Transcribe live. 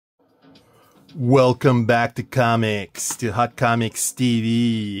Welcome back to comics, to Hot Comics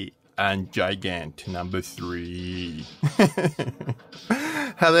TV and Gigant number 3.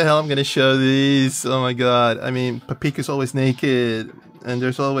 How the hell I'm gonna show these? Oh my god. I mean, Papiko's always naked, and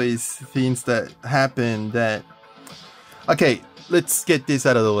there's always things that happen that... Okay, let's get this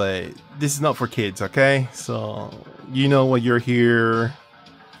out of the way. This is not for kids, okay? So, you know what you're here.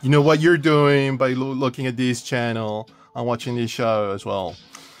 You know what you're doing by looking at this channel and watching this show as well.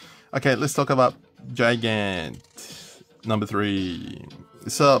 Okay, let's talk about Gigant number 3.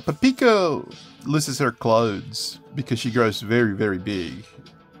 So Papiko loses her clothes because she grows very, very big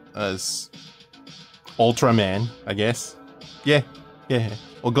as Ultraman, I guess. Yeah,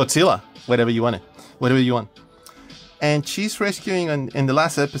 or Godzilla, whatever you want. And she's rescuing, in the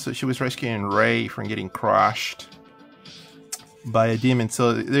last episode, she was rescuing Ray from getting crushed by a demon.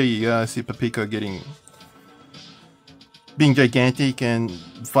 So there you go, see Papiko being gigantic and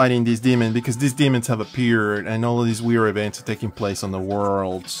fighting these demons, because these demons have appeared and all of these weird events are taking place on the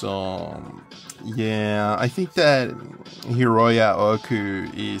world. So yeah, I think that Hiroya Oku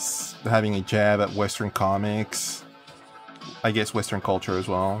is having a jab at Western comics, I guess Western culture as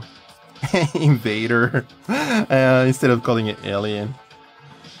well. Invader instead of calling it alien.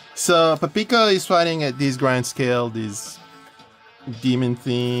 So Papiko is fighting at this grand scale, this demon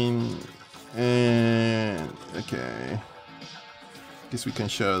thing, and okay, guess we can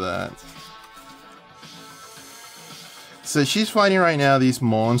show that. So she's fighting right now this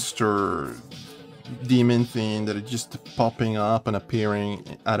monster demon thing that are just popping up and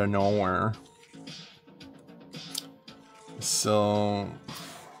appearing out of nowhere. So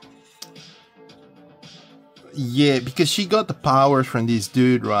yeah, because she got the powers from this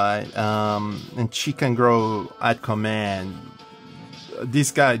dude, right? And she can grow at command.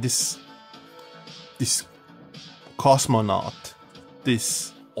 This guy, this cosmonaut,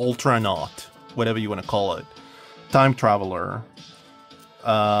 this ultranaut, whatever you want to call it, time traveler,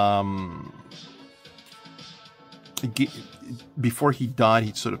 before he died,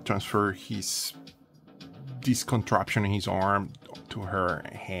 he sort of transferred this contraption in his arm to her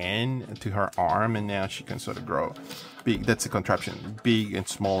hand, to her arm, and now she can sort of grow big. That's a contraption, big and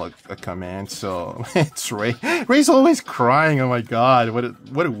small at command. So it's Ray. Ray's always crying. Oh my god, what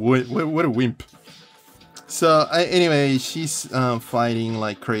a wimp. So anyway, she's fighting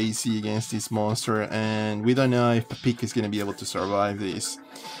like crazy against this monster, and we don't know if Papiko is gonna be able to survive this.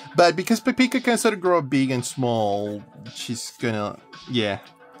 But because Papiko can sort of grow big and small, she's gonna, yeah.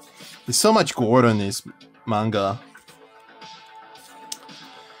 There's so much gore in this manga.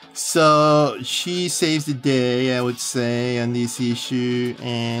 So she saves the day, I would say, on this issue,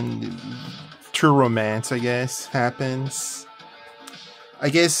 and true romance, I guess, happens. I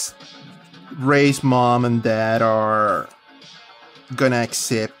guess Ray's mom and dad are gonna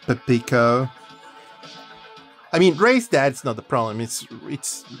accept Papiko. I mean, Ray's dad's not the problem. It's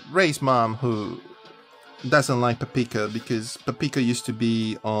Ray's mom who doesn't like Papiko, because Papiko used to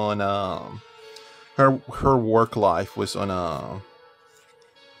be on her work life was on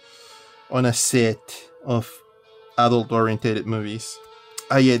a set of adult-oriented movies.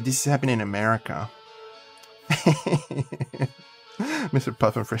 Oh yeah, this is happening in America. Mr.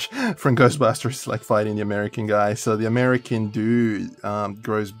 Puff and Fresh from Ghostbusters, like fighting the American guy. So the American dude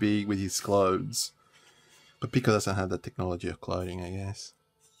grows big with his clothes. Papiko doesn't have the technology of clothing, I guess.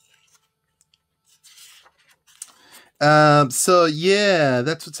 So yeah,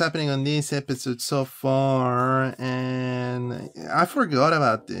 that's what's happening on this episode so far, and I forgot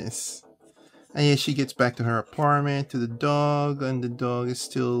about this. And yeah, she gets back to her apartment, to the dog, and the dog is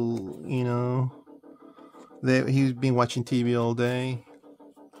still, you know, there. He's been watching TV all day,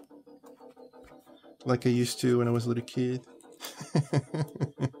 like I used to when I was a little kid.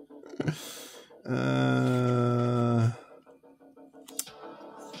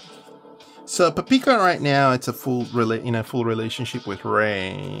 So Papiko right now, it's a full relationship with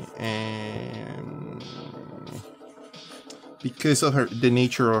Ray, and because of the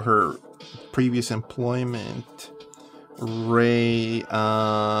nature of her previous employment, Ray,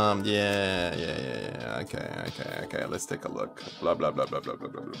 okay, let's take a look. Blah blah blah blah blah blah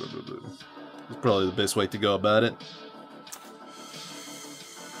blah blah blah blah. It's probably the best way to go about it.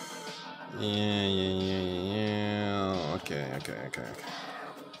 Yeah. Okay.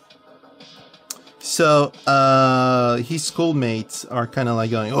 So, his schoolmates are kind of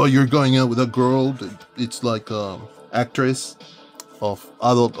like going, "Oh, you're going out with a girl? It's like actress of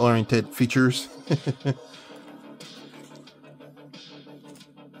adult-oriented features."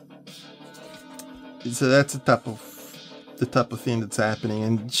 So that's the type of thing that's happening,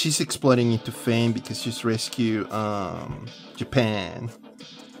 and she's exploding into fame because she's rescued Japan.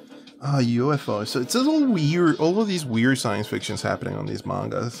 Oh, UFO. So it's all weird. All of these weird science fictions happening on these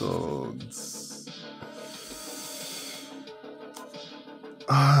mangas. So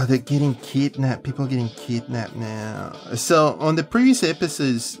they're getting kidnapped. People are getting kidnapped now. So on the previous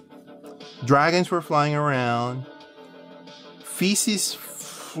episodes, dragons were flying around. Feces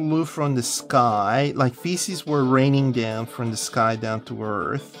flew from the sky. Like feces were raining down from the sky down to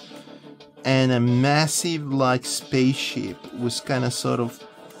Earth. And a massive like spaceship was kind of sort of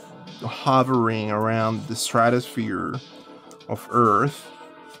hovering around the stratosphere of Earth.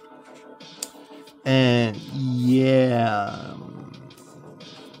 And yeah.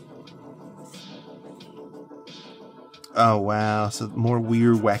 Oh wow, so more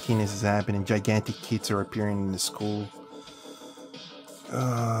weird wackiness is happening. Gigantic kids are appearing in the school.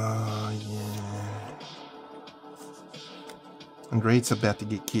 Oh yeah. Andre's about to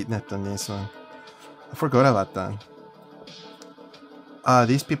get kidnapped on this one. I forgot about that.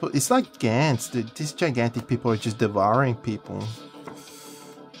 These people, it's like Gants. These gigantic people are just devouring people.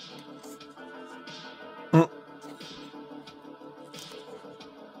 Oh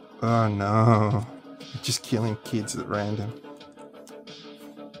no. Just killing kids at random.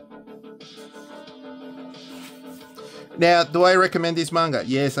 Now, do I recommend this manga?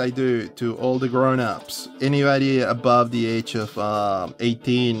 Yes, I do, to all the grown-ups. Anybody above the age of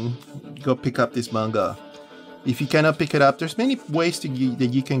 18, go pick up this manga. If you cannot pick it up, there's many ways that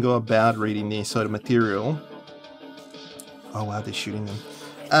you can go about reading this sort of material. Oh wow, they're shooting them.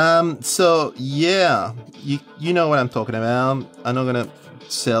 So yeah, you know what I'm talking about. I'm not gonna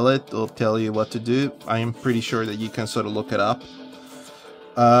sell it or tell you what to do. I am pretty sure that you can sort of look it up.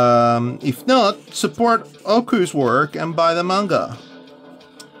 If not, support Oku's work and buy the manga,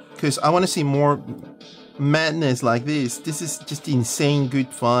 because I want to see more madness like this. This is just insane good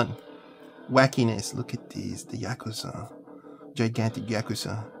fun. Wackiness. Look at these. The Yakuza. Gigantic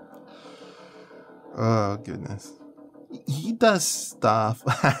Yakuza. Oh, goodness. He does stuff.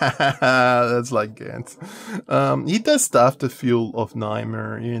 That's like Gant. He does stuff to feel of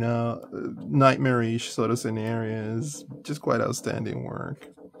nightmare, you know, nightmarish sort of scenarios. Just quite outstanding work.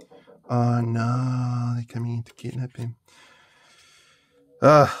 Oh no, they're coming in to kidnap him.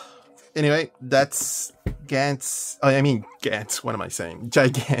 Anyway, that's Gant's. Gant's. What am I saying?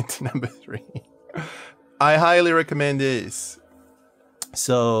 Gigant number 3. I highly recommend this.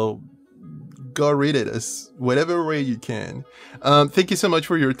 So go read it as whatever way you can. Thank you so much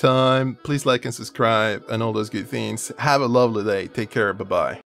for your time. Please like and subscribe and all those good things. Have a lovely day. Take care. Bye bye.